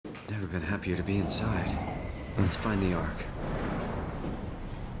Never been happier to be inside. Let's find the ark.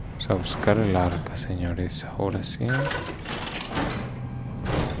 Vamos a buscar el arca, señores. Ahora sí.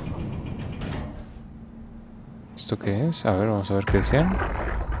 ¿Esto qué es? A ver, vamos a ver qué decían.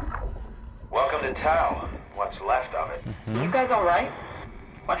 Welcome to Tau. What's left of it. You guys all right?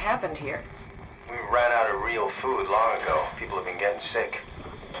 What happened here? We ran out of real food long ago. People have been getting sick.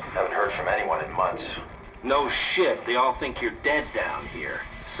 Haven't heard from anyone in months. No shit, they all think you're dead down here.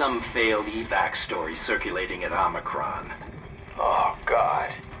 Some failed evac story circulating at Omicron. Oh, God.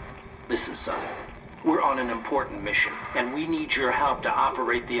 Listen, son. We're on an important mission, and we need your help to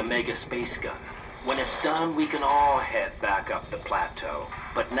operate the Omega space gun. When it's done, we can all head back up the plateau.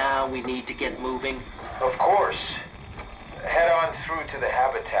 But now we need to get moving. Of course. Head on through to the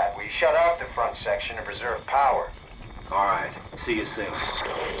habitat. We shut off the front section to preserve power. All right. See you soon.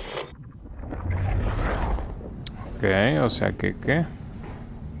 Ok, o sea que ¿qué?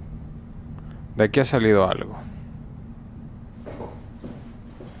 De aquí ha salido algo.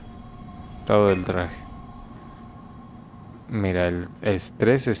 Todo el traje. Mira, el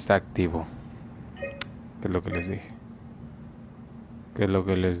estrés está activo. ¿Qué es lo que les dije? ¿Qué es lo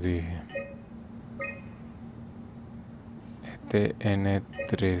que les dije?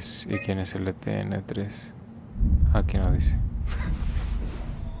 ETN3. ¿Y quién es el ETN3? Aquí no dice.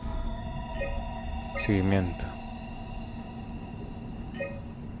 Seguimiento.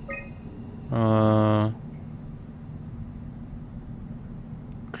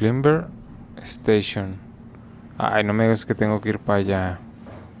 Climber Station. Ay, no me digas que tengo que ir para allá.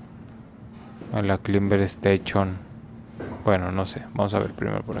 A la Climber Station. Bueno, no sé. Vamos a ver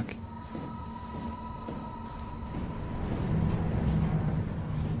primero por aquí.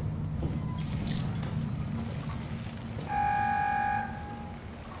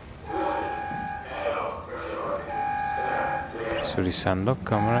 Presurizando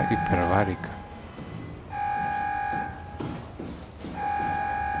cámara hiperbárica.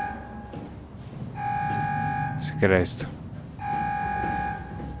 Así que era esto.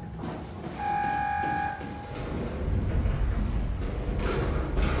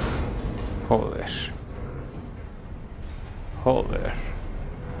 Joder. Joder.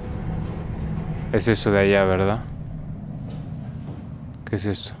 Es eso de allá, ¿verdad? ¿Qué es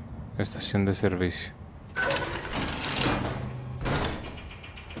esto? Estación de servicio.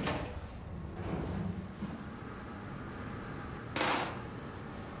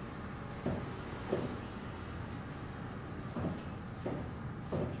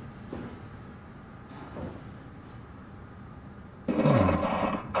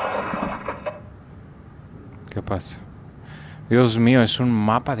 ¿Qué pasa? Dios mío, es un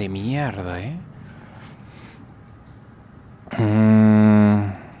mapa de mierda, ¿eh?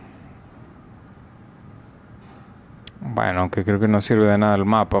 Bueno, aunque creo que no sirve de nada el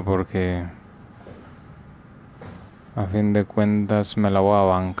mapa porque a fin de cuentas me la voy a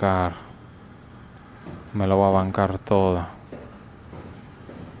bancar. Me la voy a bancar toda.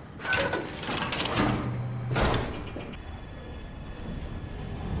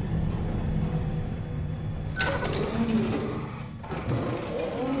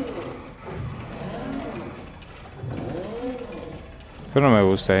 Eso no me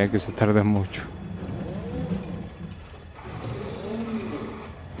gusta, que se tarde mucho.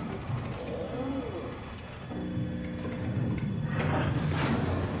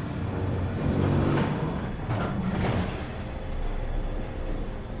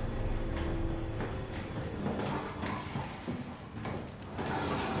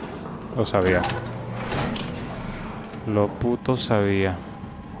 Lo sabía. Lo puto sabía.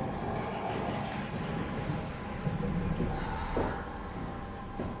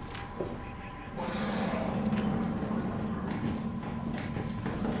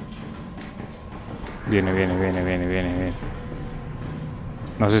 Viene.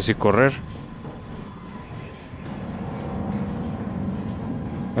 No sé si correr.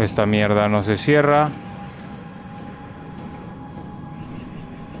 Esta mierda no se cierra.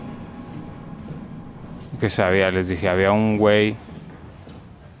 Que sabía, les dije, había un güey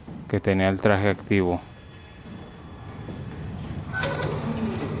que tenía el traje activo.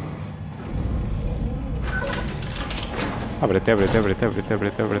 Ábrete.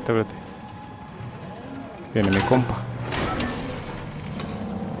 Viene mi compa.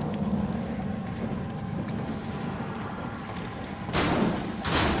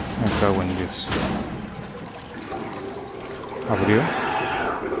 Me cago en Dios. Abrió.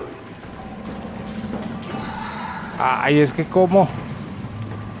 Ay, es que cómo.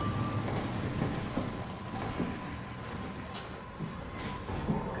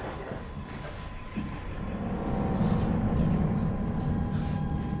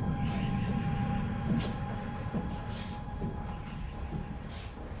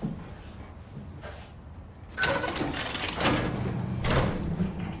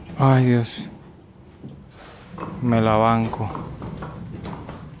 Ay, Dios. Me la banco.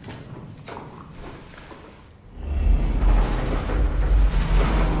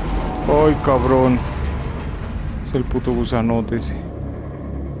 Ay, cabrón. Es el puto gusanote ese.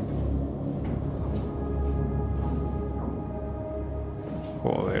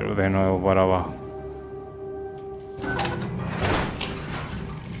 Joder, de nuevo para abajo.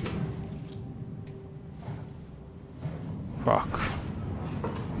 Fuck.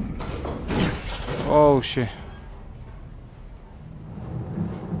 Oh, shit.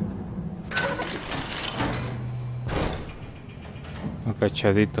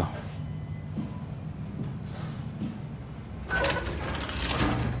 Agachadito.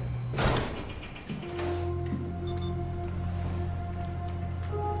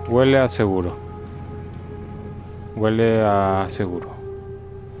 Huele a seguro. Huele a seguro.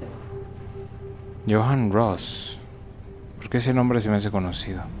 Johan Ross. ¿Por qué ese nombre se me hace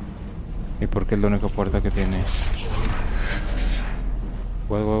conocido? ¿Y por qué es la única puerta que tiene?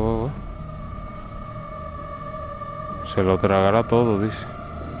 What? Se lo tragará todo, dice.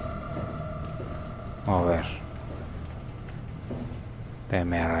 A ver. Te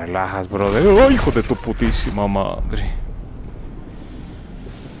me relajas, brother. ¡Ay, hijo de tu putísima madre!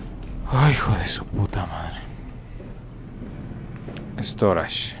 ¡Ay, hijo de su puta madre!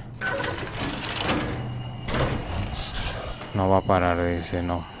 Storage. No va a parar, dice.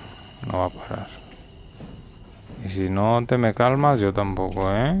 No va a parar. Y si no te me calmas, yo tampoco,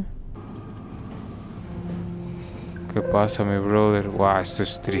 ¿eh? ¿Qué pasa, mi brother? Guau, esto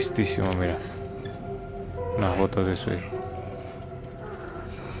es tristísimo, mira. Unas fotos de su hijo.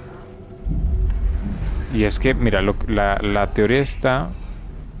 Y es que, mira, la teoría está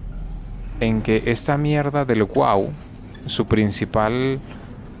en que esta mierda del wow, su principal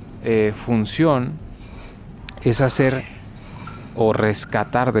función es hacer o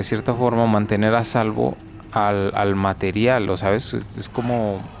rescatar de cierta forma, mantener a salvo al material, ¿lo sabes? Es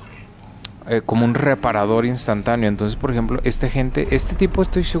como un reparador instantáneo. Entonces, por ejemplo, este tipo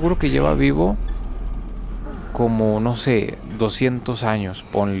estoy seguro que lleva vivo como, no sé, 200 años,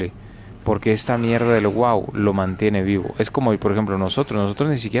 ponle. Porque esta mierda del wow lo mantiene vivo. Es como, por ejemplo, nosotros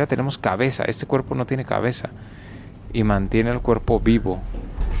ni siquiera tenemos cabeza. Este cuerpo no tiene cabeza. Y mantiene el cuerpo vivo.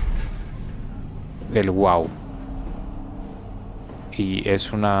 El wow. Y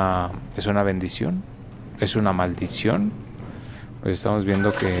es una bendición. Es una maldición. Pues estamos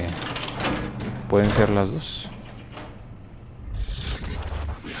viendo que pueden ser las dos.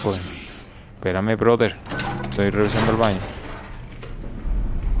 Bueno, espérame, brother. Estoy revisando el baño.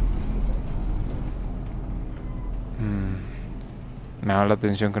 Me llama la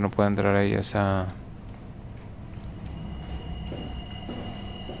atención que no pueda entrar ahí a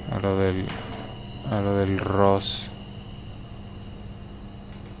lo del Ross.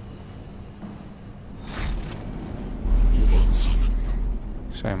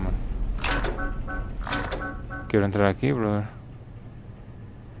 Simon. Quiero entrar aquí, brother.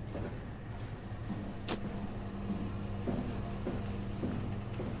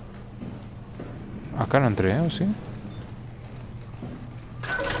 Acá no entré, ¿o sí?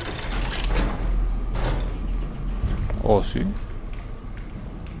 ¿O sí?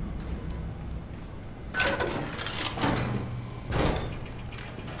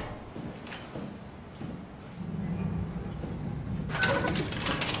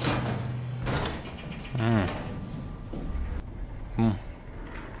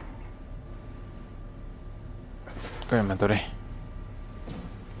 Ok, me atoré.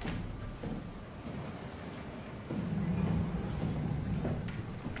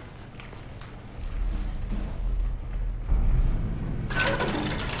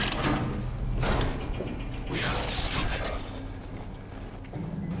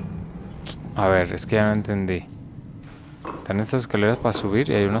 A ver, es que ya no entendí. Están estas escaleras para subir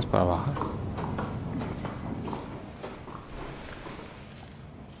y hay unas para bajar.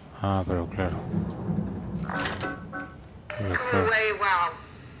 Ah, pero claro. Go away, wow.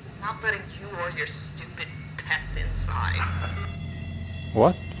 Not letting you or your stupid pets inside.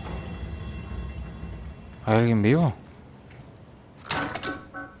 What? ¿Hay alguien vivo?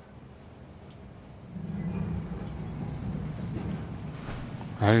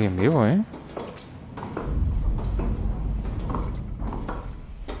 ¿Hay alguien vivo, eh?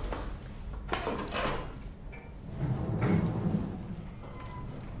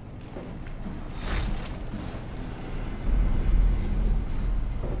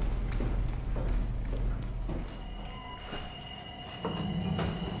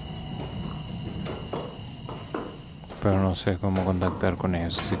 Pero no sé cómo contactar con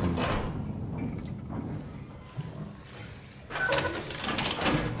ellos, así que no.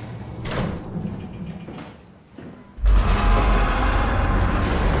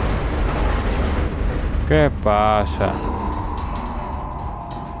 ¿Qué pasa?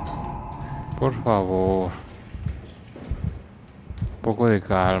 Por favor. Un poco de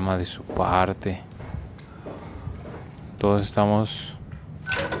calma de su parte. Todos estamos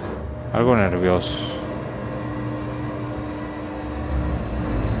algo nerviosos.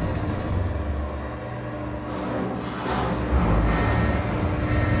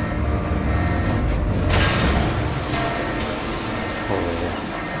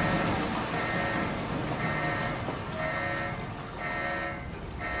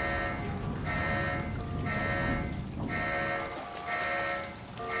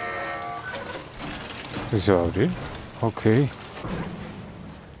 ¿Se va a abrir? Ok.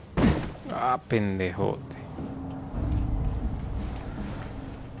 Ah, pendejote.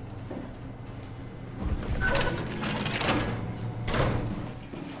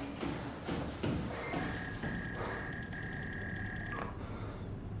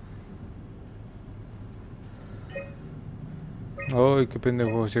 Ay, qué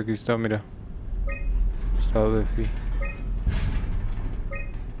pendejo. Si aquí está, mira. Estado de fi.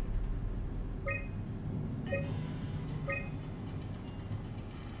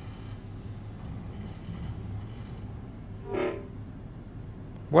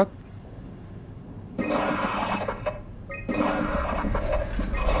 What?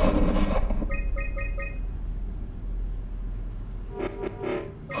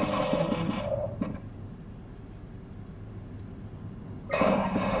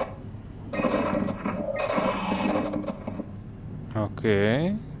 Ok.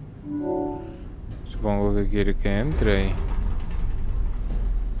 Supongo que quiere que entre ahí.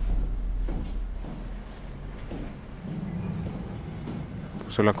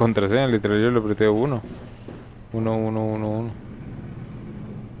 Puso la contraseña, literal, yo le apreté 1. 1, 1, 1, 1.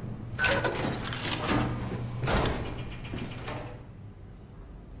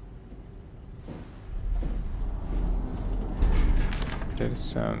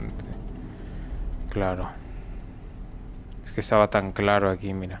 Interesante. Claro. Es que estaba tan claro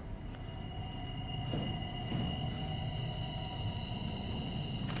aquí, mira.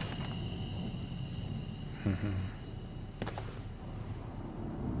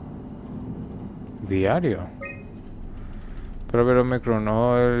 Diario. Pero Omicron,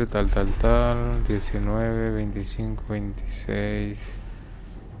 no, tal, 19, 25, 26.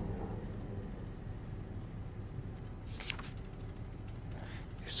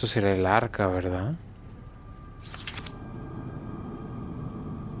 Esto será el arca, ¿verdad?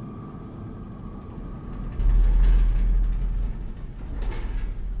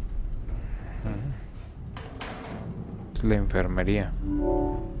 Es la enfermería.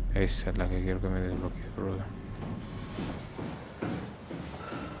 Esa es la que quiero que me desbloquee, brother.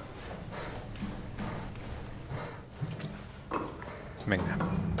 Venga.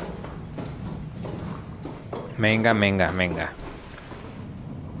 Venga.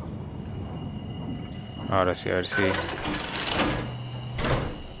 Ahora sí, a ver si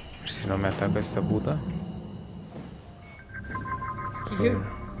no me ataca esta puta.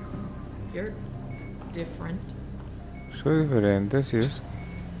 You're different. Soy diferente, así es.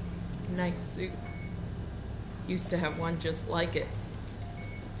 Nice suit. Used to have one just like it.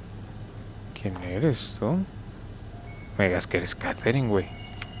 ¿Quién eres tú? Me digas que eres Catherine, güey.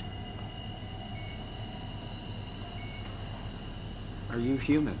 Are you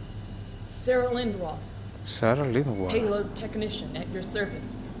human? Sarah Lindwall, Sarah Lindwall. payload technician at your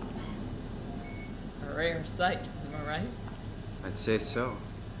service. A rare sight, am I right? I'd say so.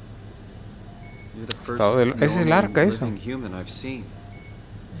 You're the first Estado del- es el normal arca, eso. living human I've seen.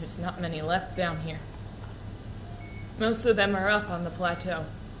 There's not many left down here. Most of them are up on the plateau.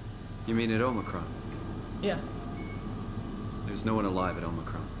 You mean at Omicron? Yeah, There's no one alive at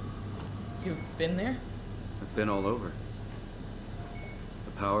Omicron. you've been there? I've been all over.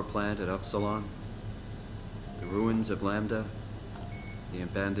 The power plant at Upsilon, the ruins of Lambda, the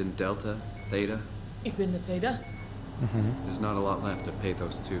abandoned Delta, Theta. You've been to Theta? There's not a lot left of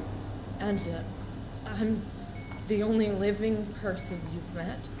Pathos 2. And, I'm the only living person you've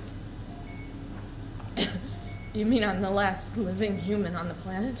met? You mean I'm the last living human on the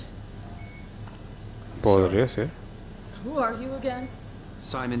planet? Podría ser. Who are you again?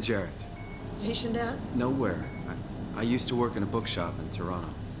 Simon Jarrett. Stationed out? Nowhere. I used to work in a bookshop in Toronto.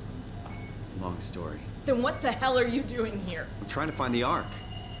 Long story. Then what the hell are you doing here? I'm trying to find the Ark.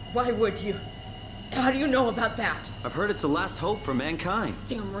 Why would you? How do you know about that? I've heard it's the last hope for mankind.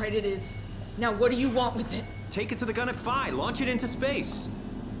 Damn right it is. Now what do you want with it? Take it to the Gun at Phi. Launch it into space.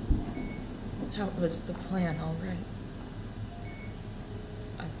 That was the plan, all right.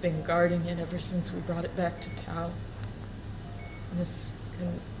 I've been guarding it ever since we brought it back to Tau. Just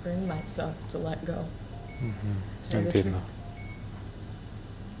couldn't bring myself to let go. Ujú, Tell you the entiendo. truth,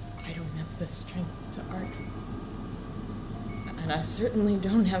 I don't have the strength to argue. And I certainly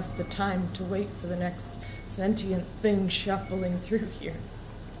don't have the time to wait for the next sentient thing shuffling through here.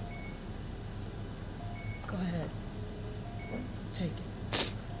 Go ahead. Take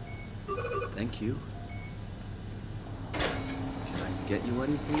it. Thank you. Can I get you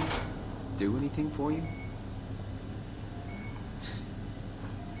anything? Do anything for you?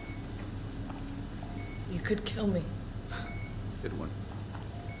 You could kill me. Good one.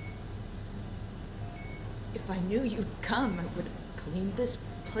 If I knew you'd come, I would have cleaned this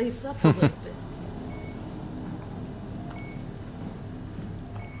place up a little bit.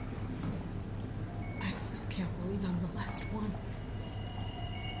 I still can't believe I'm the last one.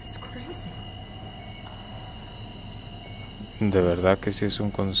 It's crazy. De verdad que sí es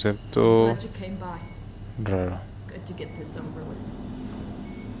un concepto Glad you came by. raro. Good to get this over with.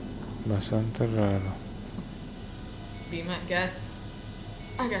 Bastante raro. Be my guest.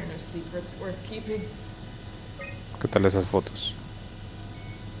 I got no secrets worth keeping. ¿Qué tal esas fotos?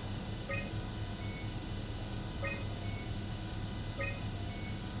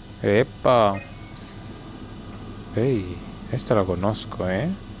 ¡Epa! ¡Ey! Esta la conozco, ¿eh?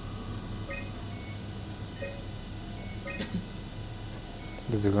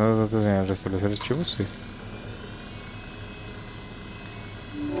 ¿Desde cuándo datos en restablecer archivos? Sí.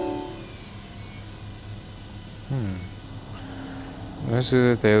 Un estudio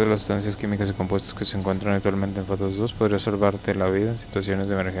detallado de las sustancias químicas y compuestos que se encuentran actualmente en fotos 2 podría salvarte la vida en situaciones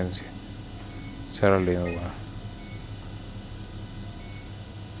de emergencia. Será lindo,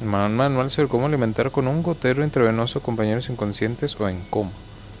 manual sobre cómo alimentar con un gotero intravenoso a compañeros inconscientes o en coma.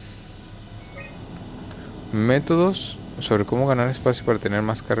 Métodos sobre cómo ganar espacio para tener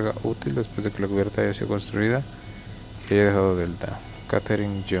más carga útil después de que la cubierta haya sido construida y haya dejado delta.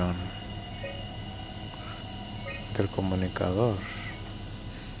 Catherine John. Intercomunicador.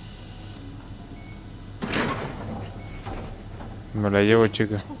 Me la llevo,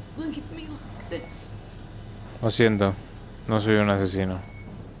 chica. Don't leave me like this. Lo siento, no soy un asesino.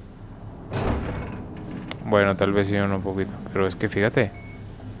 Bueno, tal vez sí un poquito, pero es que fíjate,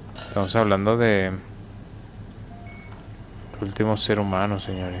 estamos hablando de el último ser humano,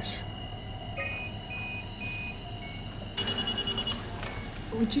 señores.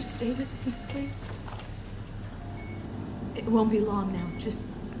 Would you stay with me, please? It won't be long now.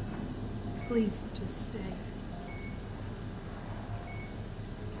 Please, just stay.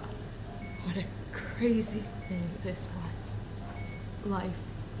 What a crazy thing this was. Life.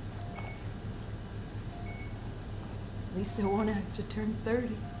 At least I won't have to turn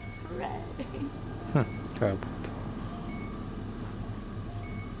 30. Hooray! Cada puto.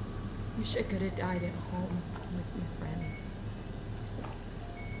 Wish I could have died at home with my friends.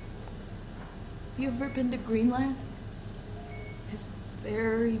 You ever been to Greenland? It's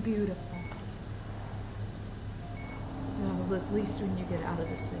very beautiful. Well, at least when you get out of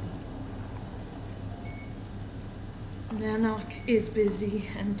the city. Nanook is busy,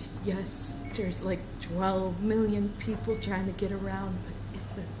 and yes, there's like 12 million people trying to get around, but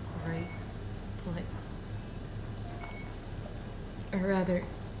it's a great place. Or rather,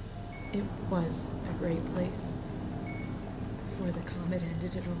 it was a great place before the comet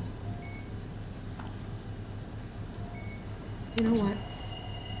ended it all. You know what?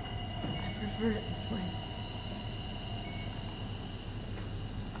 I prefer it this way.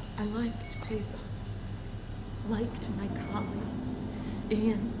 I liked Pathos. Liked my colleagues.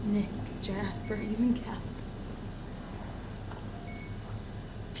 Ian, Nick, Jasper, even Catherine.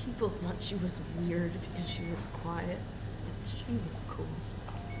 People thought she was weird because she was quiet, but she was cool.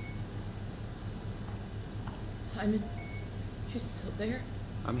 Simon, you still there?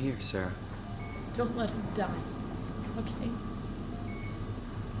 I'm here, Sarah. Don't let him die, okay?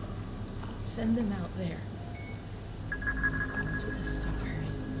 Send them out there. To the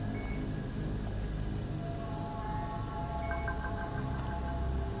stars.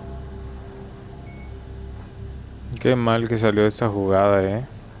 Qué mal que salió esta jugada,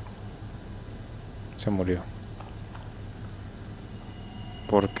 Se murió.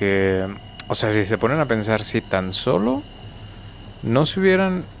 Porque, o sea, si se ponen a pensar, si tan solo no se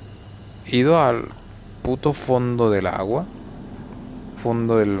hubieran ido al puto fondo del agua,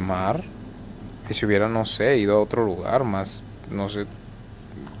 fondo del mar, y si hubieran, no sé, ido a otro lugar más, no sé,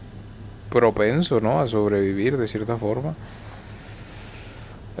 propenso, ¿no?, a sobrevivir de cierta forma,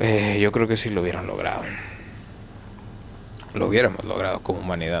 yo creo que sí lo hubieran logrado. Lo hubiéramos logrado como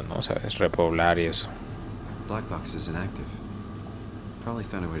humanidad, ¿no? ¿Sabes? Repoblar y eso. Black box is inactive. Probably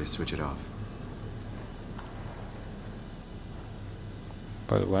found a way to switch it off.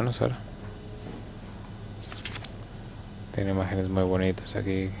 Pues bueno, Sara. Tiene imágenes muy bonitas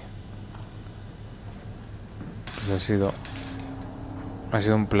aquí. Pues ha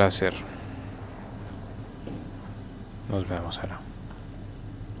sido un placer. Nos vemos ahora.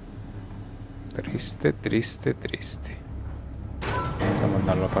 Triste, triste, triste. Vamos a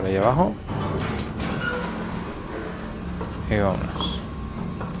mandarlo para allá abajo. Y vámonos.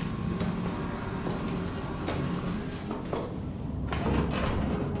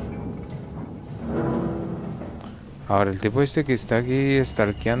 Ahora, el tipo este que está aquí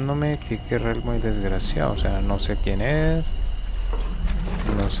stalkeándome, que real muy desgraciado. O sea, no sé quién es.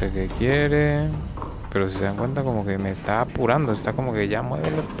 No sé qué quiere. Pero si se dan cuenta, como que me está apurando. Está como que ya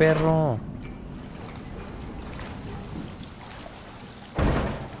muévele, perro.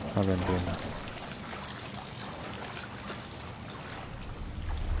 No lo entiendo.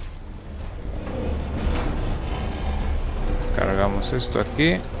 Cargamos esto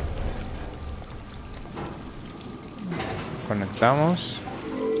aquí. Conectamos.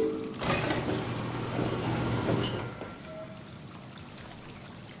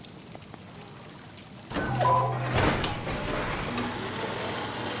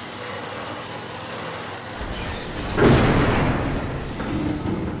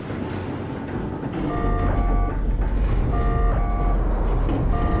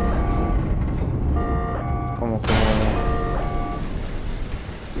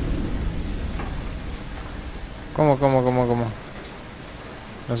 ¿Cómo?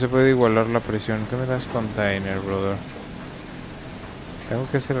 No se puede igualar la presión. ¿Qué me das container, brother? ¿Tengo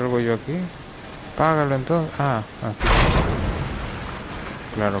que hacer algo yo aquí? Págalo entonces. Ah, aquí.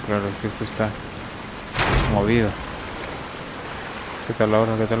 Claro, es que esto está movido. ¿Qué tal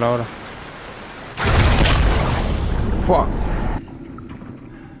ahora? ¡Fua!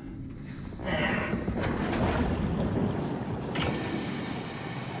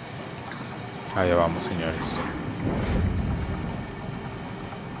 Allá vamos, señores.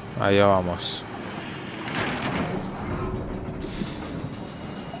 Allá vamos.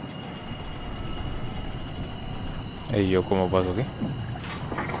 ¿Y yo cómo paso aquí?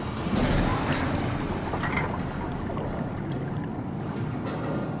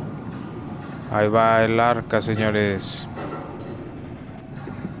 Ahí va el arca, señores.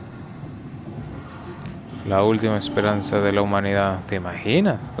 La última esperanza de la humanidad. ¿Te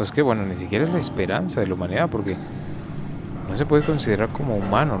imaginas? Es que bueno, ni siquiera es la esperanza de la humanidad, porque no se puede considerar como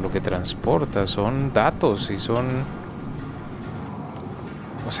humano lo que transporta. Son datos y son...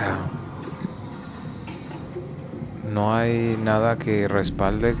 O sea... No hay nada que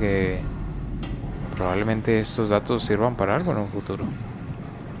respalde que probablemente estos datos sirvan para algo en un futuro.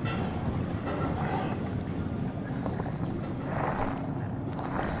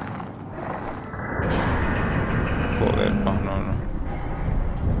 Joder, no.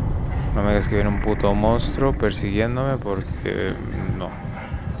 No me digas que viene un puto monstruo persiguiéndome porque no.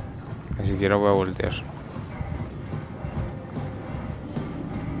 Ni siquiera voy a voltear.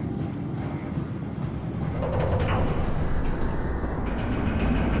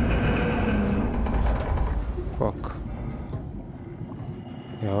 Fuck.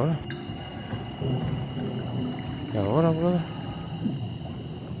 ¿Y ahora? Brother?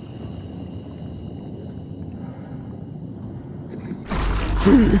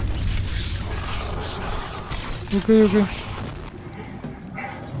 Ok.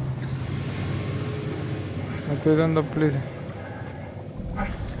 Me estoy dando please.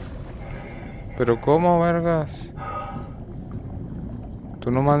 Pero ¿cómo, vergas? Tú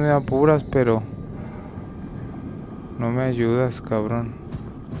nomás me apuras, pero no me ayudas, cabrón.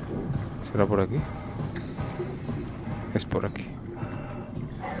 ¿Será por aquí? Es por aquí.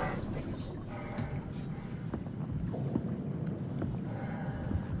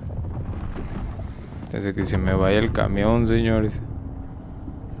 Desde que se me vaya el camión, señores.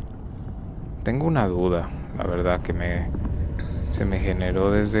 Tengo una duda, la verdad, que se me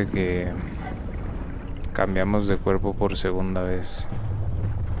generó desde que cambiamos de cuerpo por segunda vez.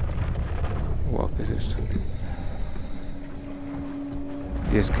 Wow, ¿qué es esto?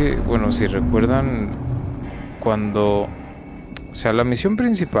 Y es que, bueno, si recuerdan, cuando... O sea, la misión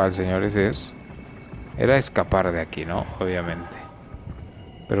principal, señores, era escapar de aquí, ¿no? Obviamente.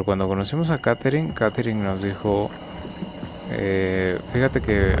 Pero cuando conocimos a Catherine nos dijo... fíjate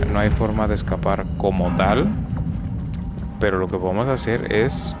que no hay forma de escapar como tal, pero lo que podemos hacer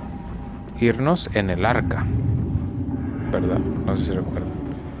es irnos en el arca, ¿verdad? No sé si recuerdan.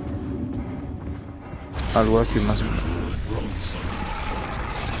 Algo así más o menos.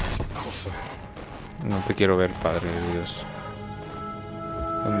 No te quiero ver, Padre de Dios.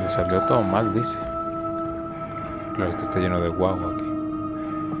 Donde salió todo mal, dice. Claro, es que está lleno de guagua aquí.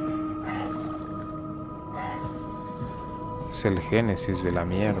 Es el génesis de la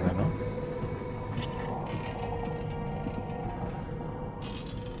mierda, ¿no?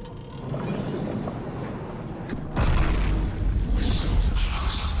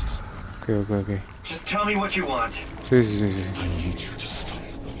 Ok. Just tell me what you want. Sí. I need you to stop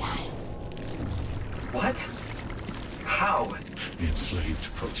the WoW. What? How? The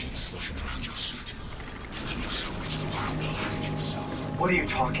enslaved protein sloshing around your suit is the noose for which the WoW will hang itself. What are you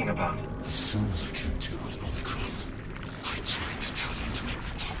talking about? As soon as I came to on Omicron, I tried to tell them to make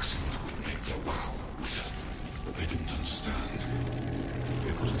the toxin that would make their WoW wither, but they didn't understand.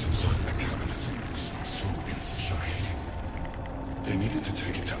 They put it inside a cabinet. It was so infuriating. They needed to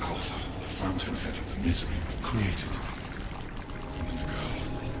take it to Alpha, the fountainhead of the misery we created. And then the girl,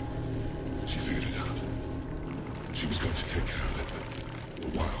 she figured it out. She was going to take care of it, but the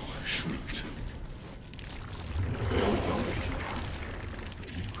WoW shrieked. They all died.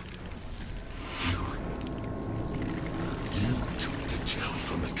 You took the gel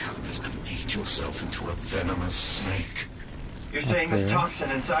from the cabinet and made yourself into a venomous snake. You're saying this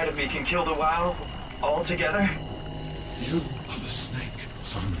toxin inside of me can kill the WoW altogether? You are the snake,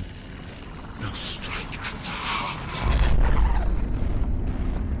 Simon. Now strike at the heart.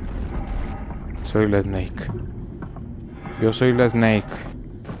 Soy la Snake. Yo soy la Snake.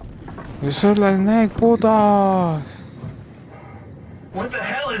 Yo soy la Snake, putas. What the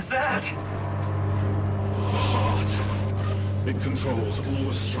hell is that? The heart. It controls all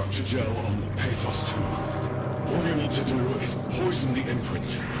the structure gel on Pathos 2. All you need to do is poison the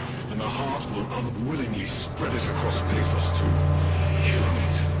imprint, and the heart will unwillingly spread it across Pathos 2, killing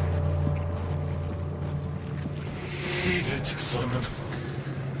it. Feed it, Simon.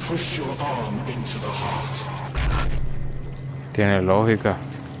 Push your arm into the heart. Tiene lógica.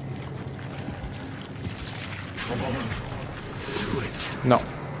 Come on. Do it. No.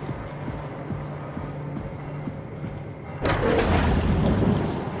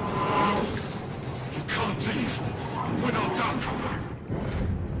 You can't leave. We're not done.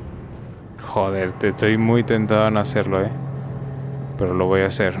 Joder, te estoy muy tentado en hacerlo, pero lo voy a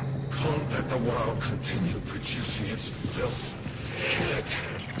hacer. Can't let the WoW continue producing its filth. Kill it.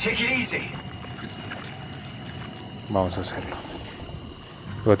 Take it easy. Vamos a hacerlo.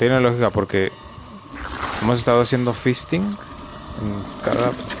 Pero tiene lógica porque hemos estado haciendo fisting en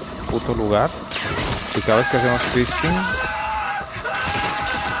cada puto lugar. Y cada vez que hacemos fisting,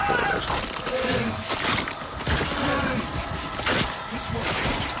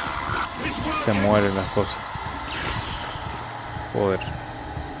 se mueren las cosas. Joder.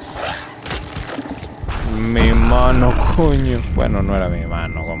 Mi mano, coño. Bueno, no era mi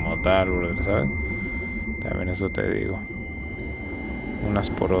mano como tal, brother, ¿sabes? También eso te digo. Unas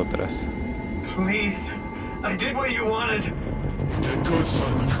por otras. Please. I did what you wanted. You did good,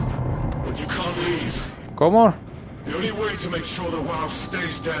 Simon. But you can't leave. ¿Cómo? The only way to make sure the WoW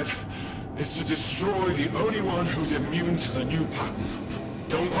stays dead is to destroy the only one who's immune to the new pattern.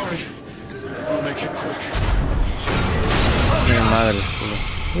 Don't worry. I'll make it quick. Mi madre.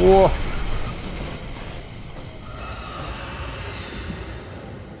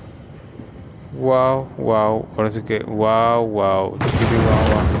 Wow. Wow. Ahora sí que wow.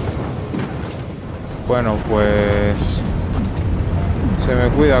 Bueno, pues se me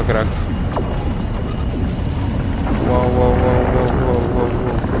cuida, crack. Wow.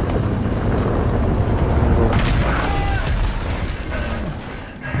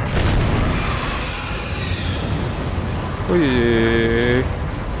 Oye,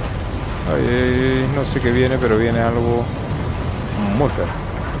 ay, no sé qué viene, pero viene algo muy feo.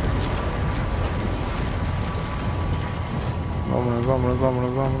 Vámonos.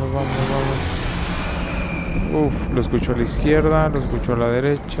 Lo escucho a la izquierda, lo escucho a la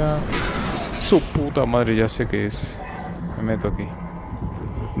derecha. Su puta madre, ya sé qué es. Me meto aquí.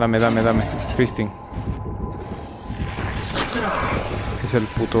 Dame. Fisting. Es el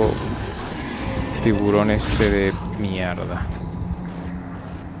puto tiburón este de mierda.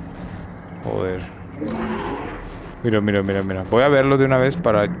 Joder. Mira. Voy a verlo de una vez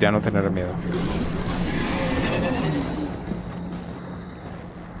para ya no tener miedo.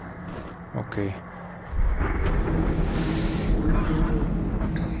 Ok.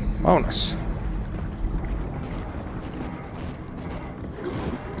 Vámonos.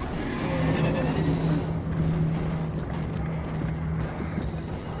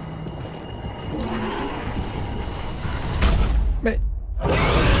 Ve.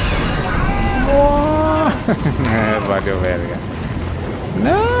 ¡Oh! Valió verga.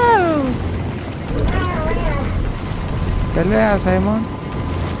 ¡No! Pelea, Simon.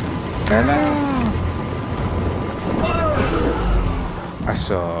 Pelea.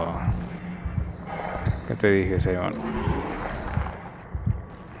 Eso. ¿Qué te dije, Simon?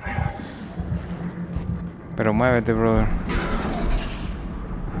 Pero muévete, brother.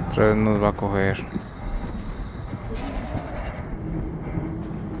 Otra vez nos va a coger.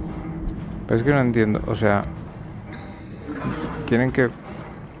 Pero es que no entiendo, o sea... ¿Quieren que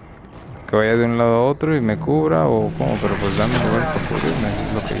vaya de un lado a otro y me cubra o cómo? Pero pues dame lugar para cubrirme, eso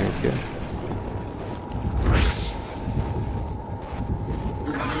es lo que yo quiero.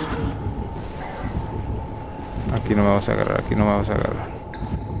 Aquí no me vas a agarrar, aquí no me vas a agarrar.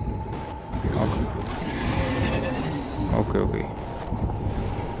 Ok.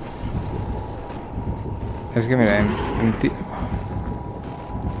 Es que mira,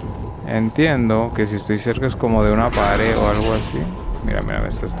 entiendo que si estoy cerca es como de una pared o algo así. Mira, me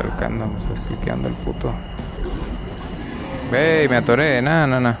está stalkeando, me está stalkeando el puto. ¡Ey! Me atoré,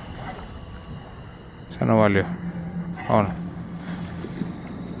 nada. Eso no valió. Vámonos.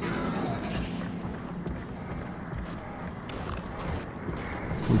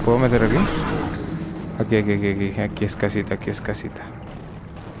 ¿Me puedo meter aquí? Aquí es casita,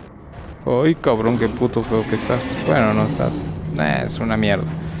 ¡Ay, cabrón, qué puto feo que estás! Bueno, no está... es una mierda.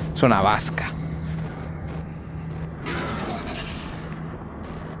 Es una vasca.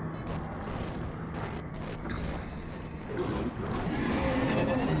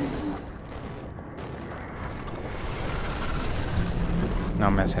 No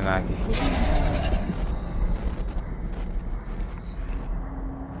me hace nada aquí.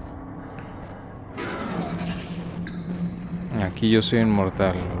 Aquí yo soy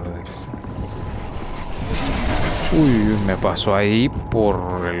inmortal, brothers. Uy, me pasó ahí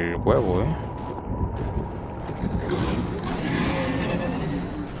por el huevo,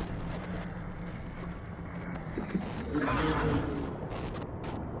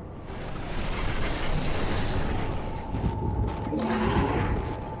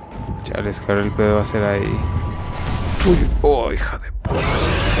 Chales, que ahora el pedo va a ser ahí. Uy, oh, hija de puta.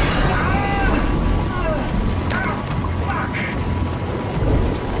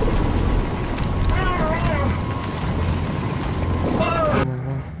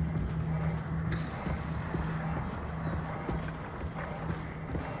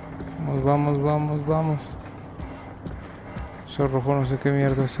 Vamos. Eso rojo no sé qué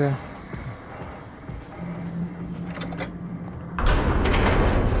mierda sea.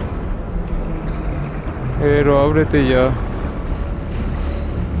 Pero ábrete ya.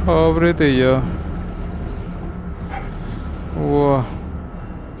 Wow.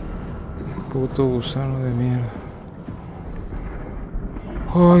 Puto gusano de mierda.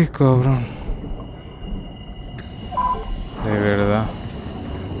 Ay, cabrón. De verdad.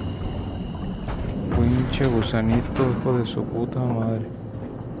 Pinche gusanito, hijo de su puta madre.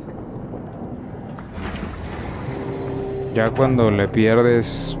 Ya cuando le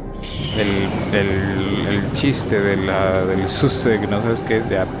pierdes el chiste del susto de que no sabes qué es,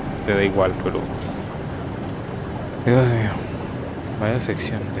 ya te da igual, pero... Dios mío. Vaya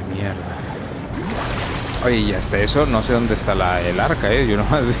sección de mierda. Oye, y hasta eso, no sé dónde está el arca, yo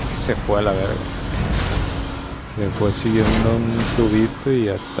nomás vi que se fue a la verga. Después siguiendo un tubito y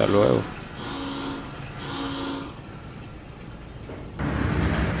hasta luego.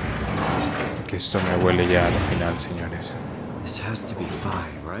 Que esto me huele ya al final, señores. This has to be Phi,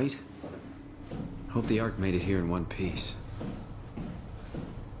 right? Hope the Ark made it here in one piece.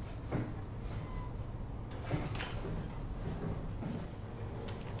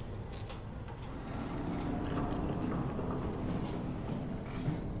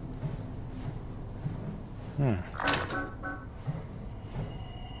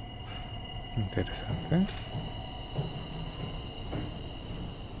 Interesante.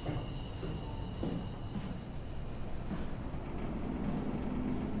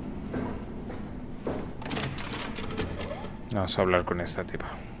 Vamos a hablar con esta tipa.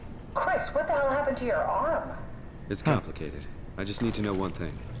 Chris, what the hell happened to your arm? It's complicated. I just need to know one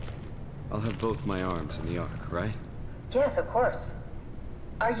thing. I'll have both my arms in the Ark, right? Yes, of course.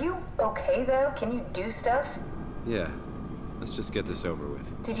 Are you okay, though? Can you do stuff? Yeah. Let's just get this over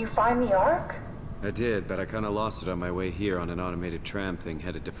with. Did you find the Ark? I did, but I kind of lost it on my way here on an automated tram thing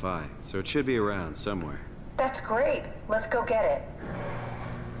headed to Phi. So it should be around somewhere. That's great. Let's go get it.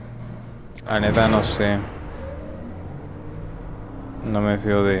 La neta no sé. No me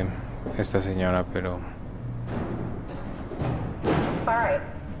fío de esta señora, pero... Alright,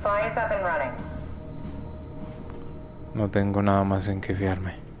 Phi is up and running. No tengo nada más en que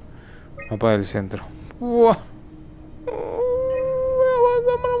fiarme. Mapa del centro. ¡Wow!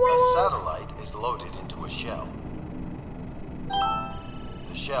 A satellite is loaded into a shell.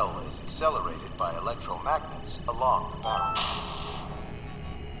 The shell is accelerated by electromagnets along the barrel.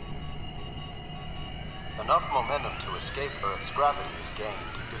 Enough momentum to escape Earth's gravity is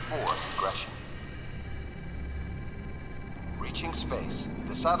gained before regression. reaching space,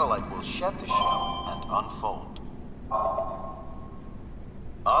 the satellite will shed the shell and unfold.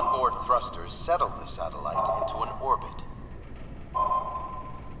 Onboard thrusters settle the satellite into an orbit.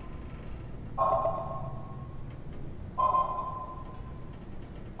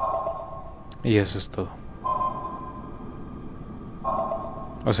 Y eso es todo.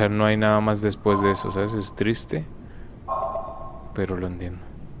 O sea, no hay nada más después de eso, ¿sabes? Es triste, pero lo entiendo.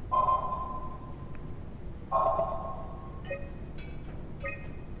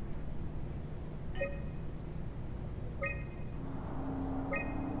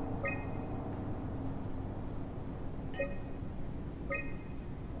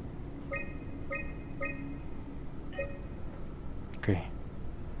 Okay.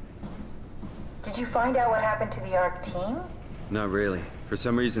 Did you find out what happened to the ARC team? Not really. For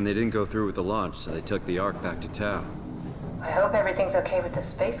some reason, they didn't go through with the launch, so they took the Ark back to Tau. I hope everything's okay with the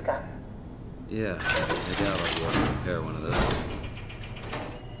space gun. Yeah, I doubt I'll be able to repair one of those.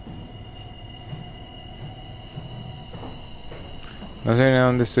 No sé ni a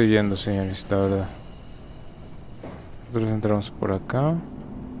dónde estoy yendo, señores, la verdad. Nosotros entramos por acá.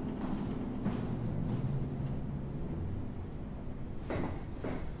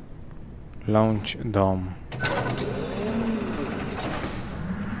 Launch Dome.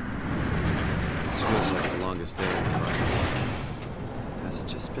 This feels like the longest day of my life. Has it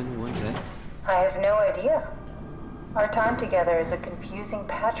just been one day? I have no idea. Our time together is a confusing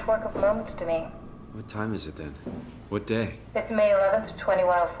patchwork of moments to me. What time is it then? What day? It's May 11th,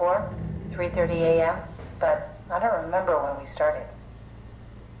 2104, 3:30 a.m., but I don't remember when we started.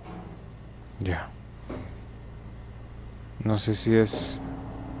 Ya. No sé si es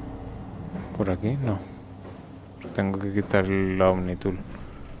por aquí, no. Tengo que quitar el Omnitool.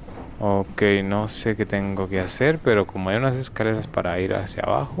 Ok, no sé qué tengo que hacer, pero como hay unas escaleras para ir hacia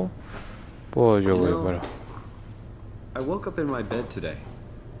abajo, pues yo voy para... I woke up in my bed today.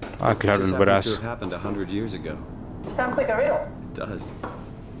 Ah, claro, el brazo. It happened 100 years ago. Sounds like a riddle. It does.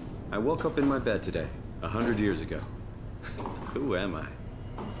 I woke up in my bed today, 100 years ago. Who am I?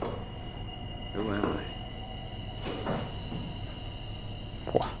 Who am I?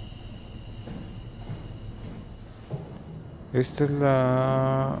 Buah. Esta es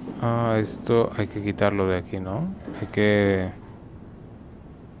la... Ah, esto hay que quitarlo de aquí, ¿no? Hay que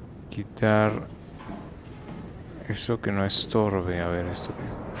quitar eso que no estorbe. A ver, esto qué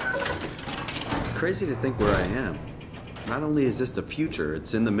es. It's crazy to think where I am. Not only is this the future,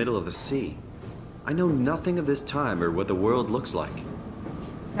 it's in the middle of the sea. I know nothing of this time or what the world looks like.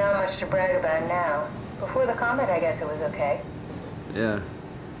 Not much to brag about now. Before the comet, I guess it was okay. Yeah.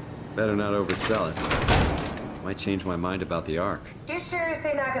 Better not oversell it. Might change my mind about the Ark. You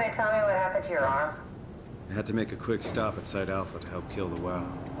seriously not gonna tell me what happened to your arm? I had to make a quick stop at Site Alpha to help kill the WoW.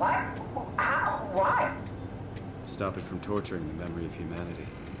 What? How? Why? Stop it from torturing the memory of humanity.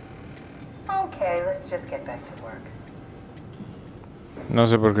 Okay, let's just get back to work. No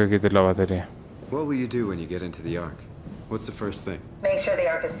sé por qué quité la batería. What will you do when you get into the Ark? What's the first thing? Make sure the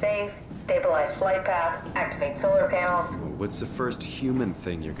Ark is safe, stabilize flight path, activate solar panels. What's the first human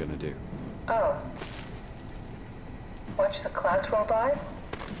thing you're gonna do? Oh. Watch the clouds roll by?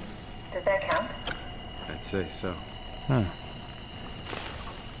 Does that count? I'd say so.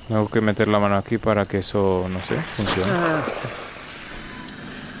 Tengo que meter la mano aquí para que eso, no sé, funcione.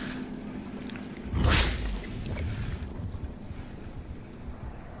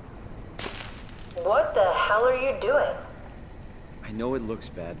 What the hell are you doing? I know it looks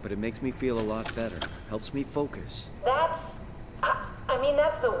bad, but it makes me feel a lot better. Helps me focus. That's... I mean,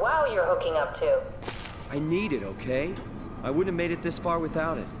 that's the WoW you're hooking up to. I need it, okay? I wouldn't have made it this far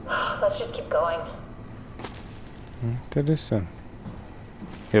without it. Let's just keep going. Interesante.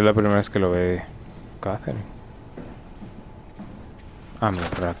 Y es la primera vez que lo ve Catherine. Ah, mira,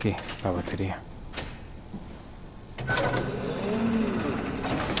 por aquí, la batería.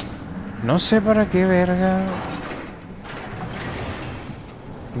 No sé para qué verga.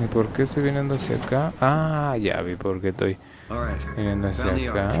 Ni por qué estoy viniendo hacia acá. Ah, ya vi por qué estoy viniendo hacia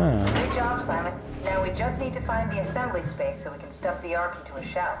acá. Good job, Simon. Now we just need to find the assembly space so we can stuff the Ark into a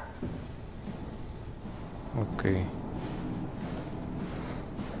shell. Ok.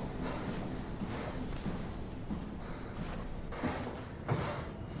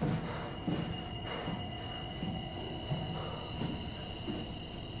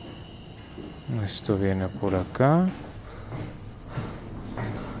 Esto viene por acá.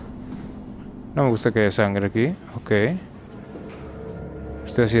 No me gusta que haya sangre aquí. Ok.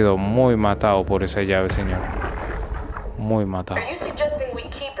 Usted ha sido muy matado por esa llave, señor. Muy matado. Are you suggesting we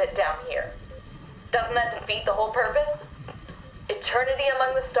keep it down here? Doesn't that defeat the whole purpose? Eternity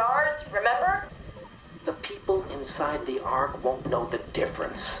among the stars, remember? the people inside the Ark won't know the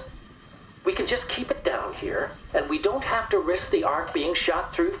difference. We can just keep it down here, and we don't have to risk the Ark being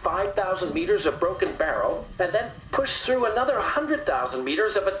shot through 5,000 meters of broken barrel, and then push through another 100,000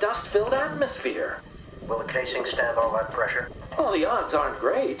 meters of a dust-filled atmosphere. Will the casing stand all that pressure? Well, the odds aren't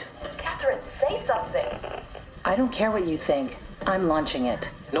great. Catherine, say something. I don't care what you think. I'm launching it.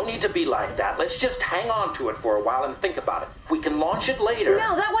 No need to be like that. Let's just hang on to it for a while and think about it. We can launch it later.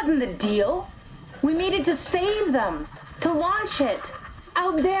 No, that wasn't the deal. We needed to save them. To launch it.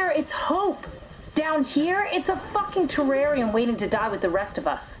 Out there, it's hope. Down here, it's a fucking terrarium waiting to die with the rest of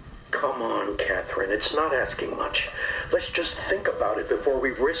us. Come on, Catherine. It's not asking much. Let's just think about it before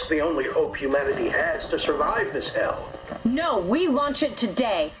we risk the only hope humanity has to survive this hell. No, we launch it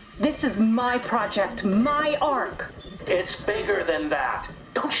today. This is my project, my Ark. It's bigger than that.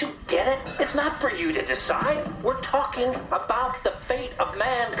 Don't you get it? It's not for you to decide. We're talking about the fate of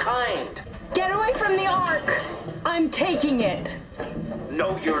mankind. Get away from the Ark! I'm taking it.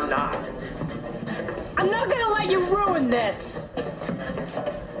 No, you're not. I'm not gonna let you ruin this.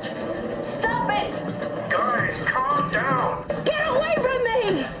 Stop it! Guys, calm down! Get away from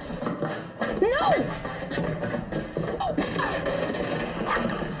me! No! What the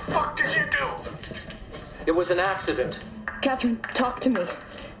fuck did you do? It was an accident. Catherine, talk to me.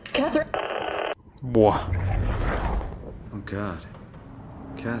 Catherine. Buah. Oh God.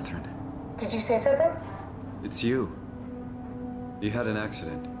 Catherine. Did you say something? It's you. You had an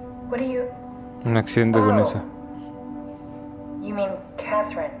accident. What do you... Un accidente con esa. You mean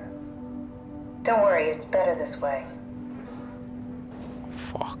Catherine? Don't worry, it's better this way.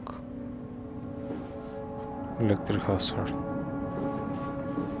 Fuck. Electric hazard.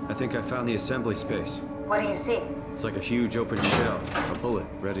 I think I found the assembly space. What do you see? It's like a huge open shell, a bullet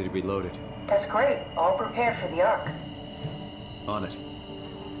ready to be loaded. That's great. All prepared for the Ark. On it.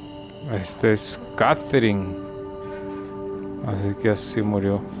 Este es Catherine. Así que así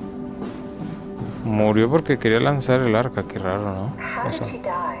murió. Murió porque quería lanzar el arca, qué raro, ¿no? How did she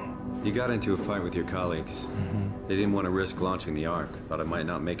die? You got into a fight with your colleagues. They didn't want to risk launching the Ark. Thought it might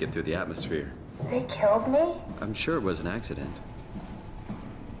not make it through the atmosphere. They killed me? I'm sure it was an accident.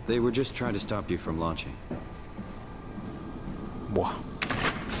 They were just trying to stop you from launching. Buah.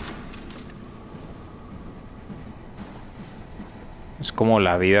 Es como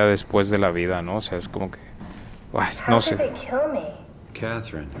la vida después de la vida, ¿no? O sea, es como que... How no did sé. they kill me?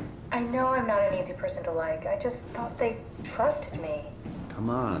 Catherine, I know I'm not an easy person to like. I just thought they trusted me. come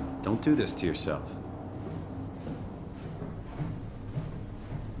on. Don't do this to yourself.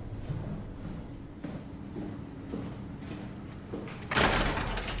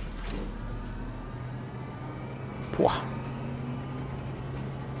 Buah.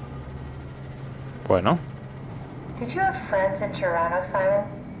 Bueno. Did you have friends in Toronto, Simon?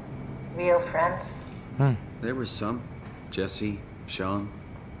 Real friends? There were some. Jesse, Sean,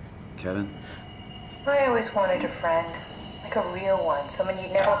 Kevin. I always wanted a friend. Like a real one. Someone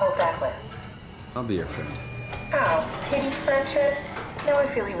you'd never hold back with. I'll be your friend. Ow. Hidden friendship? Now I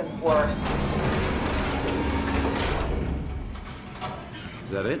feel even worse.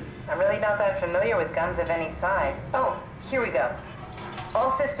 Is that it? I'm really not that familiar with guns of any size. Oh, here we go. All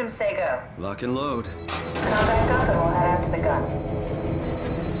systems say go. Lock and load. Come back up and we'll head out to the gun.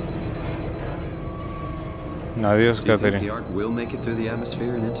 Adiós, Do you think the Catherine. Ark will make it through the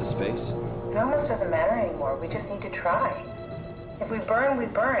atmosphere and into space? It almost doesn't matter anymore. We just need to try. If we burn, we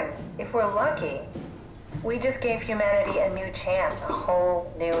burn. If we're lucky, we just gave humanity a new chance, a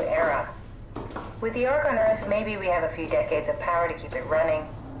whole new era. With the Ark on Earth, maybe we have a few decades of power to keep it running.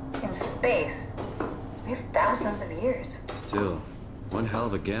 In space, we have thousands of years. Still, one hell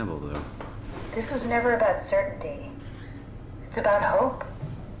of a gamble, though. This was never about certainty. It's about hope.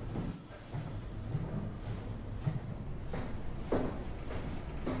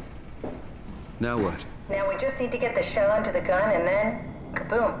 Now what? Now we just need to get the shell into the gun and then,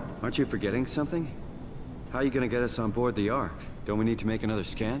 kaboom. Aren't you forgetting something? How are you gonna get us on board the Ark? Don't we need to make another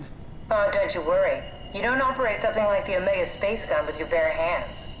scan? Oh, don't you worry. You don't operate something like the Omega space gun with your bare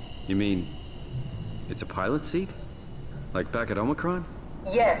hands. You mean, it's a pilot seat? Like back at Omicron?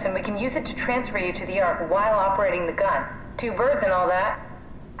 Yes, and we can use it to transfer you to the Ark while operating the gun. 2 birds and all that.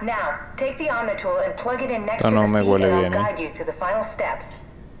 Now, take the Omnitool and plug it in next to the seat and I'll guide you through the final steps.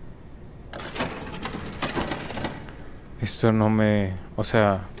 Esto no me... O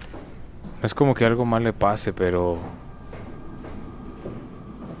sea... No es como que algo mal le pase, pero...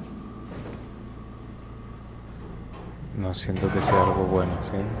 No siento que sea algo bueno,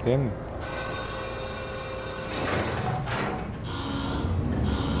 ¿sí? ¿Entiendes?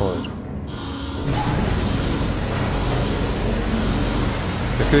 Joder.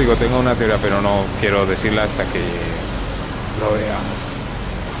 que digo, tengo una teoría, pero no quiero decirla hasta que lo veamos.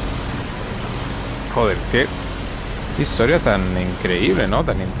 Joder, qué historia tan increíble, ¿no?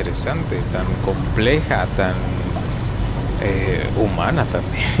 Tan interesante, tan compleja, tan humana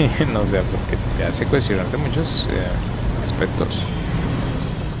también. O sea, porque te hace cuestionarte muchos aspectos.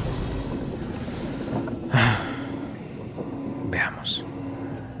 Veamos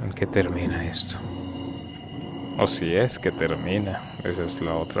en qué termina esto. O si es que termina. Esa es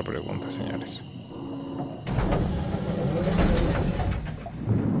la otra pregunta, señores.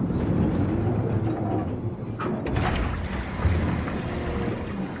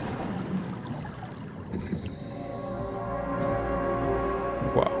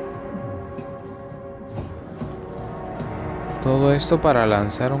 Wow. Todo esto para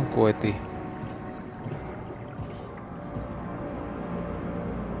lanzar un cohete.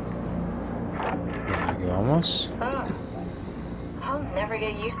 Aquí vamos. I'll never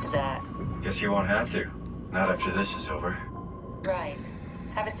get used to that. Guess you won't have to. Not after this is over. Right.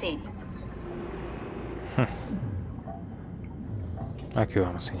 Have a seat. Aquí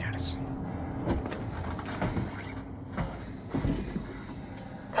vamos, señores.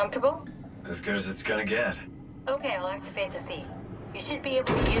 Comfortable? As good as it's gonna get. Okay, I'll activate the seat. You should be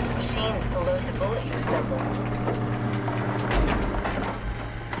able to use the machines to load the bullet you assembled.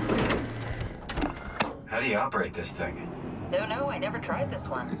 How do you operate this thing? Don't know, I never tried this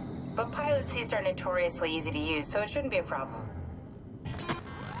one. But pilot seats are notoriously easy to use, so it shouldn't be a problem.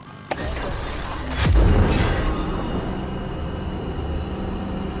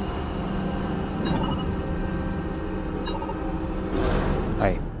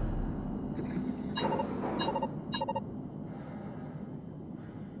 Ahí.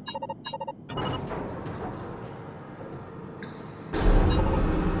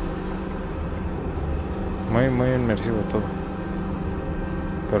 Muy inmersivo todo.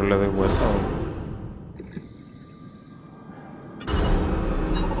 Pero le doy vuelta.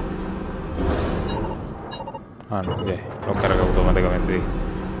 Ah, no, ya. Lo carga automáticamente.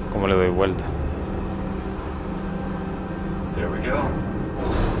 ¿Cómo le doy vuelta? There we go.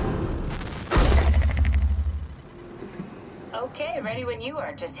 Okay, ready when you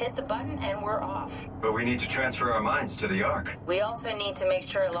are. Just hit the button and we're off. But we need to transfer our minds to the Ark. We also need to make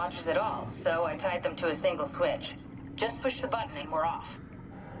sure it launches at all, so I tied them to a single switch. Just push the button and we're off.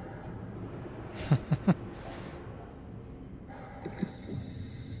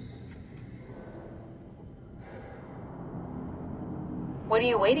 What are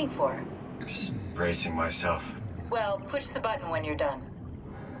you waiting for? Just bracing myself. Well, push the button when you're done.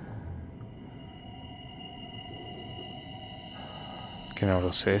 Que no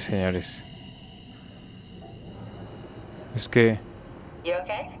lo sé, señores. Es que... You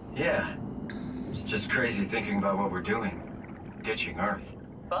okay? Yeah. It's just crazy thinking about what we're doing. Ditching Earth.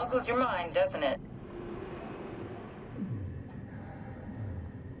 Boggles your mind, doesn't it?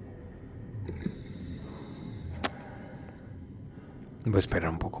 Voy a esperar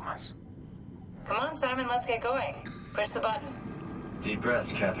un poco más. Come on, Simon, let's get going. Push the button. Deep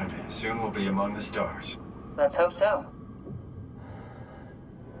breaths, Catherine. Soon we'll be among the stars. Let's hope so.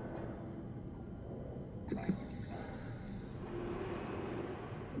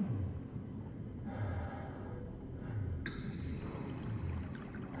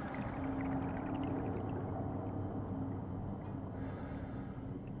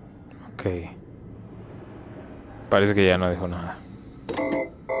 Ok. Parece que ya no dijo nada.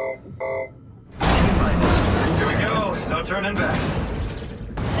 Here we go. No turning back.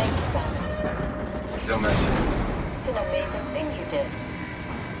 Thank you, Simon. Don't mention it. It's an amazing thing you did.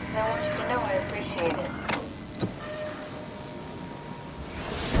 And I want you to know I appreciate it.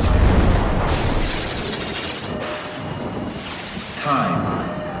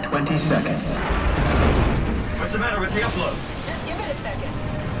 Time, 20 seconds. What's the matter with the upload? Just give it a second.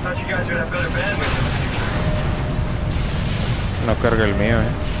 Thought you guys would have better bandwidth in the future. No carga el mío,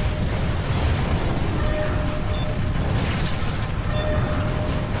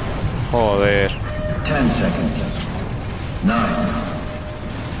 Joder. 10 seconds. 9,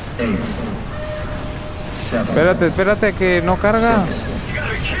 8, 7. Espérate que no carga. 6, You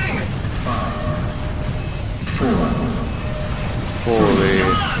gotta be kidding me! 5, 4, Joder.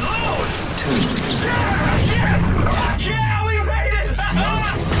 2, Yes! Yeah, we made it!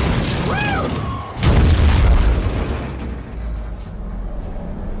 Woo!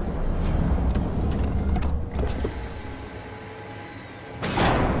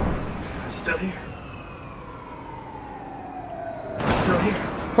 I'm still here. I'm still here.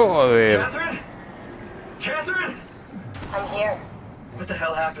 Joder. Catherine? Catherine? I'm here. What the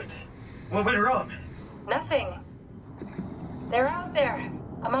hell happened? What went wrong? Nothing. They're out there.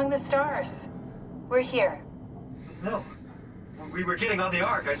 Among the stars. We're here. No. We were getting on the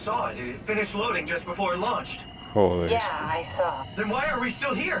Ark. I saw it. It finished loading just before it launched. Joder. Yeah, I saw. Then why are we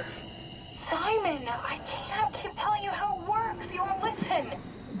still here? Simon, I can't keep telling you how it works. You won't listen.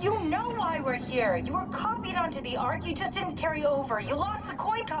 You know why we're here. You were copied onto the Ark. You just didn't carry over. You lost the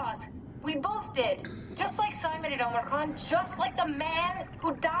coin toss. We both did. Just like Simon at Omicron. Just like the man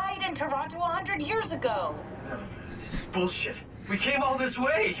who died in Toronto 100 years ago. This is bullshit. We came all this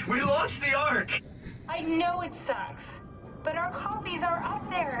way. We launched the Ark. I know it sucks. But our copies are up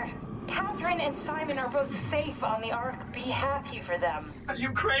there. Catherine and Simon are both safe on the Ark. Be happy for them. Are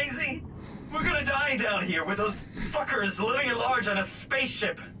you crazy? We're gonna die down here with those fuckers living at large on a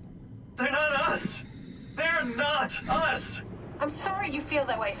spaceship. They're not us. They're not us. I'm sorry you feel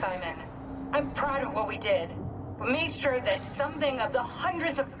that way, Simon. I'm proud of what we did. We made sure that something of the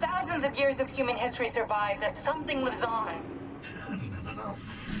hundreds of thousands of years of human history survives, that something lives on. No.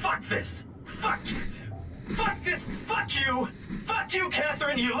 Fuck this. Fuck this! Fuck you! Fuck you,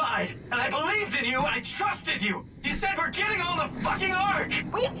 Catherine! You lied! And I believed in you! I trusted you! You said we're getting on the fucking Ark!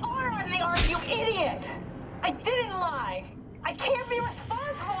 We are on the Ark, you idiot! I didn't lie! I can't be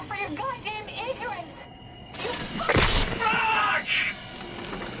responsible for your goddamn ignorance! You Fuck!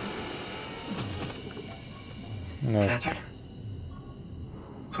 No. Catherine?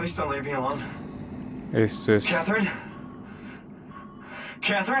 Please don't leave me alone. Esto es... Catherine?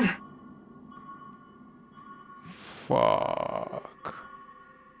 Catherine? Fuck.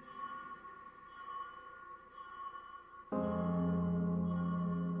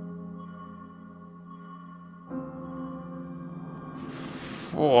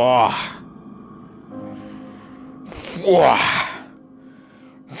 Fuah. Fuah.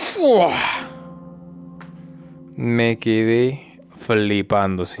 Fuah. Me quedé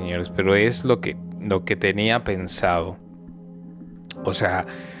flipando, señores, pero es lo que tenía pensado. O sea,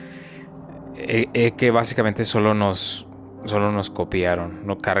 que básicamente solo nos copiaron.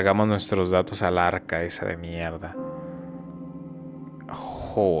 No cargamos nuestros datos al arca esa de mierda.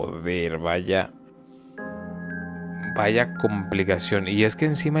 Joder, vaya complicación. Y es que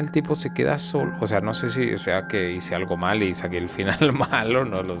encima el tipo se queda solo. O sea, no sé si sea que hice algo mal y saqué el final malo,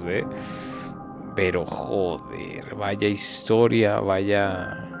 no lo sé. Pero joder, vaya historia,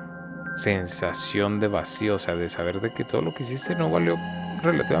 vaya sensación de vacío. O sea, de saber de que todo lo que hiciste no valió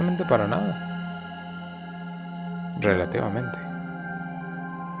relativamente para nada. Relativamente.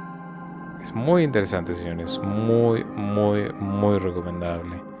 Es muy interesante, señores. Muy, muy, muy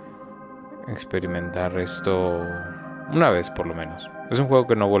recomendable experimentar esto una vez por lo menos. Es un juego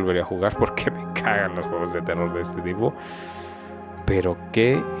que no volvería a jugar porque me cagan los juegos de terror de este tipo. Pero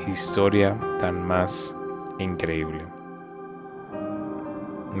qué historia tan más increíble.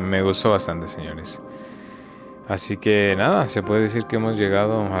 Me gustó bastante, señores. Así que nada, se puede decir que hemos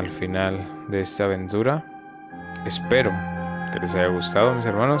llegado al final de esta aventura. Espero que les haya gustado, mis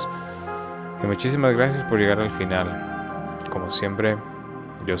hermanos. Y muchísimas gracias por llegar al final. Como siempre,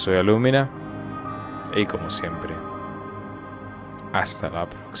 yo soy Alumina. Y como siempre, hasta la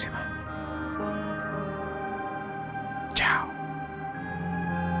próxima. Chao.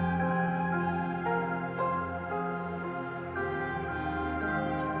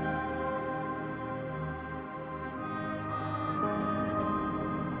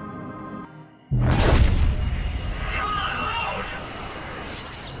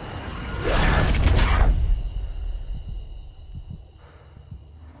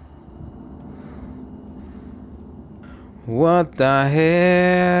 What the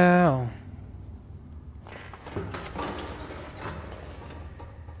hell?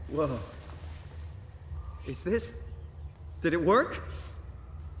 Whoa. Is this... Did it work?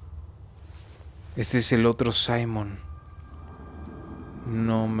 Este es el otro Simon.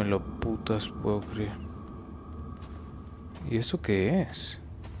 No me lo putas puedo creer. ¿Y esto qué es?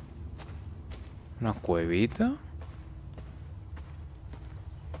 ¿Una cuevita?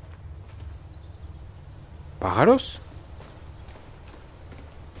 ¿Pájaros?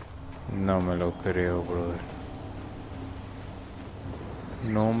 No me lo creo, brother.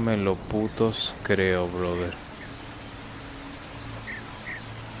 No me lo putos creo, brother.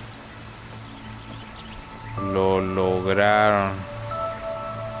 Lo lograron.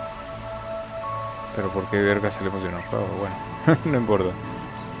 Pero ¿por qué verga salimos de una cueva? Bueno, no importa.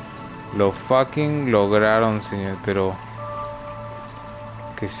 Lo fucking lograron, señor. Pero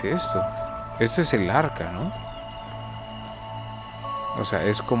 ¿qué es esto? Esto es el arca, ¿no? O sea,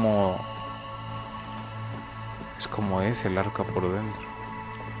 es como es el arca por dentro.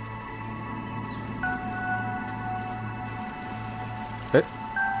 ¿Eh?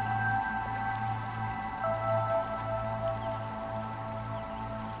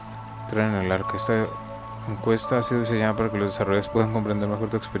 Traen el arco. Esta encuesta ha sido diseñada para que los desarrolladores puedan comprender mejor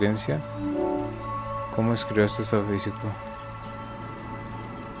tu experiencia. ¿Cómo escribió este estado físico?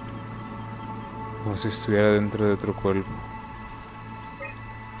 Como si estuviera dentro de otro cuerpo.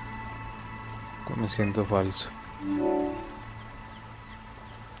 Me siento falso.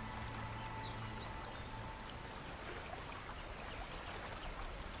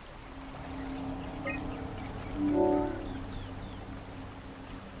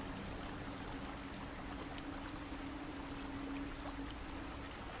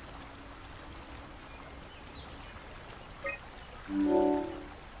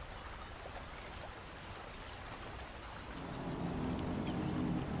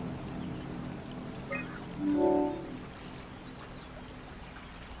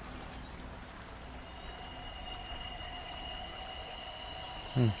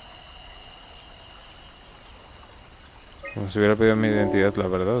 Como si hubiera pedido mi identidad, la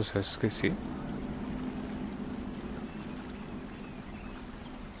verdad, o sea, es que sí.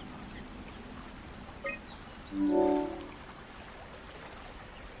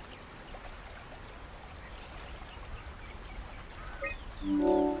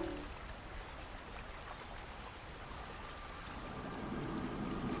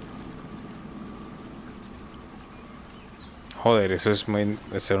 Joder, eso es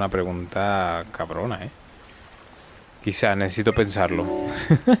una pregunta cabrona, ¿eh? Quizá necesito pensarlo.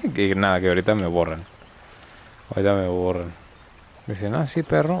 Que nada, que ahorita me borran. Ahorita me borran. Dicen, ah, sí,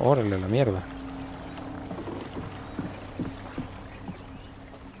 perro, órale, la mierda.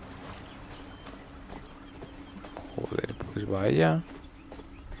 Joder, pues vaya.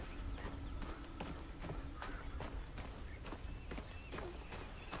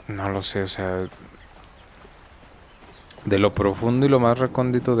 No lo sé, o sea... De lo profundo y lo más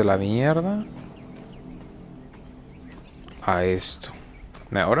recóndito de la mierda a esto.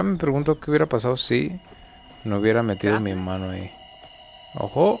 Ahora me pregunto qué hubiera pasado si no hubiera metido mi mano ahí.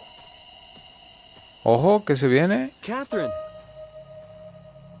 ¡Ojo! ¡Ojo! ¿Que se viene? Catherine!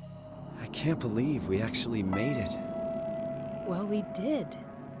 I can't believe we actually made it. Well, we did.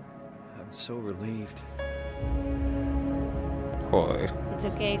 I'm so relieved. Joder. It's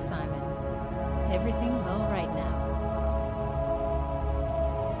okay, Simon. Everything's all right now.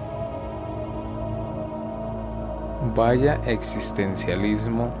 Vaya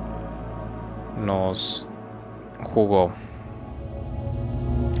existencialismo nos jugó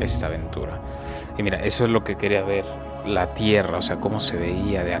esta aventura. Y mira, eso es lo que quería ver. La tierra, o sea, cómo se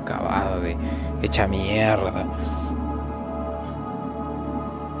veía de acabada, de hecha mierda.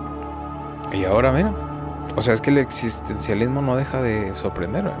 Y ahora, mira, o sea, es que el existencialismo no deja de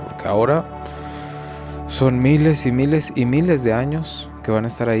sorprenderme, porque ahora son miles y miles y miles de años que van a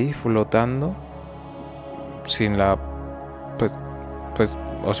estar ahí flotando sin la, pues,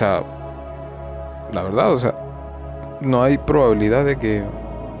 o sea, la verdad, o sea, no hay probabilidad de que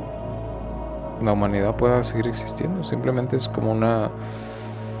la humanidad pueda seguir existiendo. Simplemente es como una,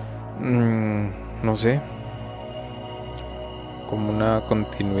 no sé, como una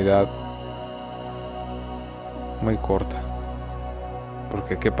continuidad muy corta.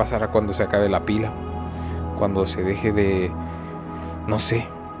 Porque ¿qué pasará cuando se acabe la pila? Cuando se deje de, no sé,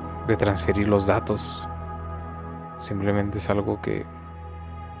 de transferir los datos. Simplemente es algo que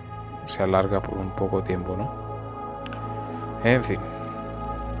se alarga por un poco tiempo, ¿no? En fin.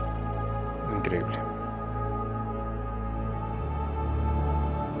 Increíble.